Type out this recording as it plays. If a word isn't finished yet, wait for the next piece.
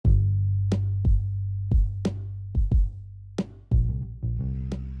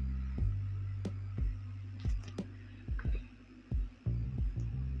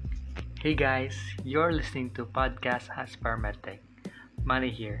Hey guys, you're listening to Podcast as Paramedic. Manny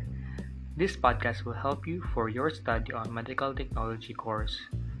here. This podcast will help you for your study on medical technology course,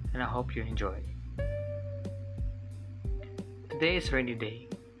 and I hope you enjoy. Today is rainy day.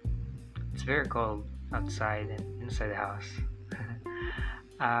 It's very cold outside and inside the house.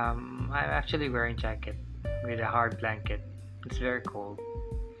 I'm actually wearing jacket with a hard blanket. It's very cold,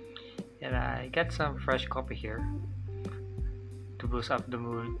 and I got some fresh coffee here to boost up the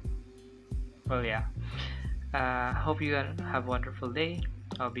mood. Well, yeah. Hope you have a wonderful day.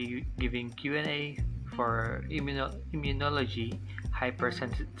 I'll be giving Q&A for immunology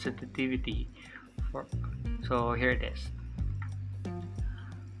hypersensitivity. For, so here it is.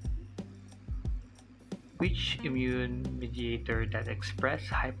 Which immune mediator that express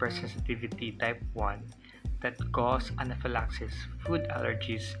hypersensitivity type 1 that cause anaphylaxis, food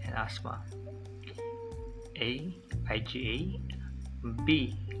allergies, and asthma? A. IgA,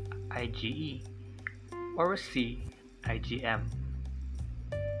 B. IgE, or C. IgM?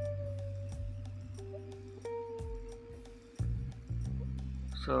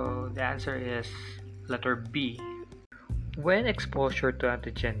 So the answer is letter B. When exposure to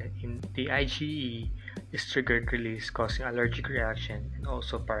antigen in the IgE is triggered release causing allergic reaction and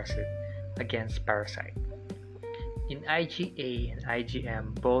also parasite against parasite. In IgA and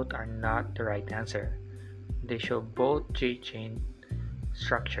IgM, both are not the right answer. They show both J-chain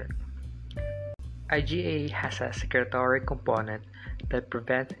structure. IgA has a secretory component that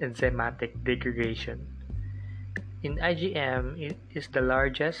prevents enzymatic degradation. In IgM, it is the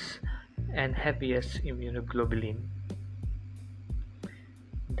largest and heaviest immunoglobulin.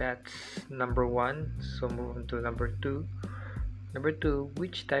 That's number one. So move on to number two. Number two,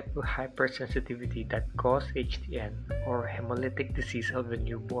 which type of hypersensitivity that cause HTN or hemolytic disease of the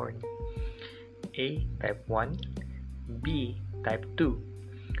newborn? A. Type 1, B. Type 2,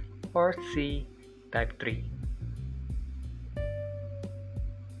 or C. Type 3?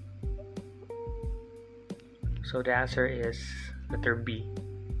 So the answer is letter B,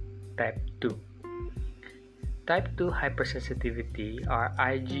 type 2. Type 2 hypersensitivity are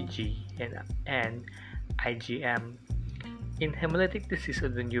IgG and IgM. In hemolytic disease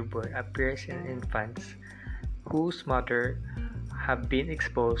of the newborn appears in infants whose mother have been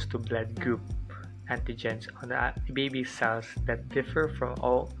exposed to blood group antigens on the baby cells that differ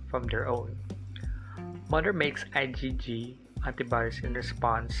from their own. Mother makes IgG antibodies in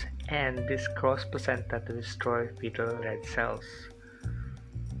response, and this cross placenta to destroy fetal red cells.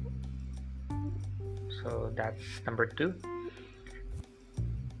 So that's number two.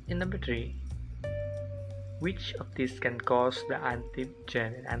 In number three, which of these can cause the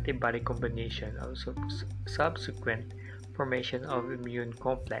antigen and antibody combination of subsequent formation of immune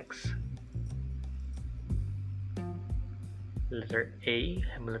complex? Letter A,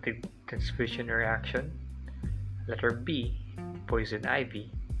 hemolytic transfusion reaction. Letter B, poison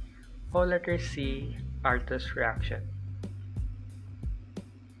ivy. Or letter C, Artus reaction.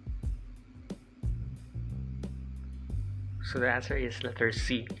 So the answer is letter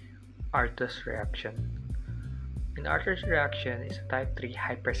C, Artus reaction. An Artus reaction is a type 3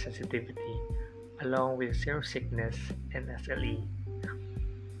 hypersensitivity along with serum sickness and SLE.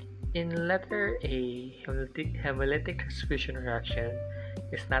 In letter A, hemolytic transfusion reaction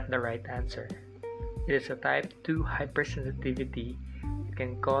is not the right answer. It is a type 2 hypersensitivity. It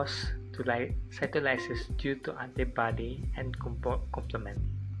can cause cytolysis due to antibody and complement.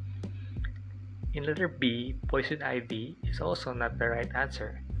 In letter B, poison ivy is also not the right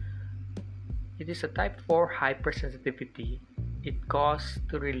answer. It is a type 4 hypersensitivity. It causes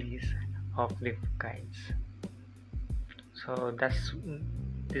the release of lymphokines. So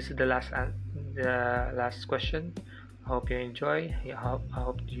this is the last question. I hope you enjoy. I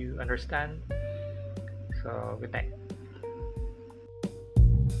hope you understand. So good night.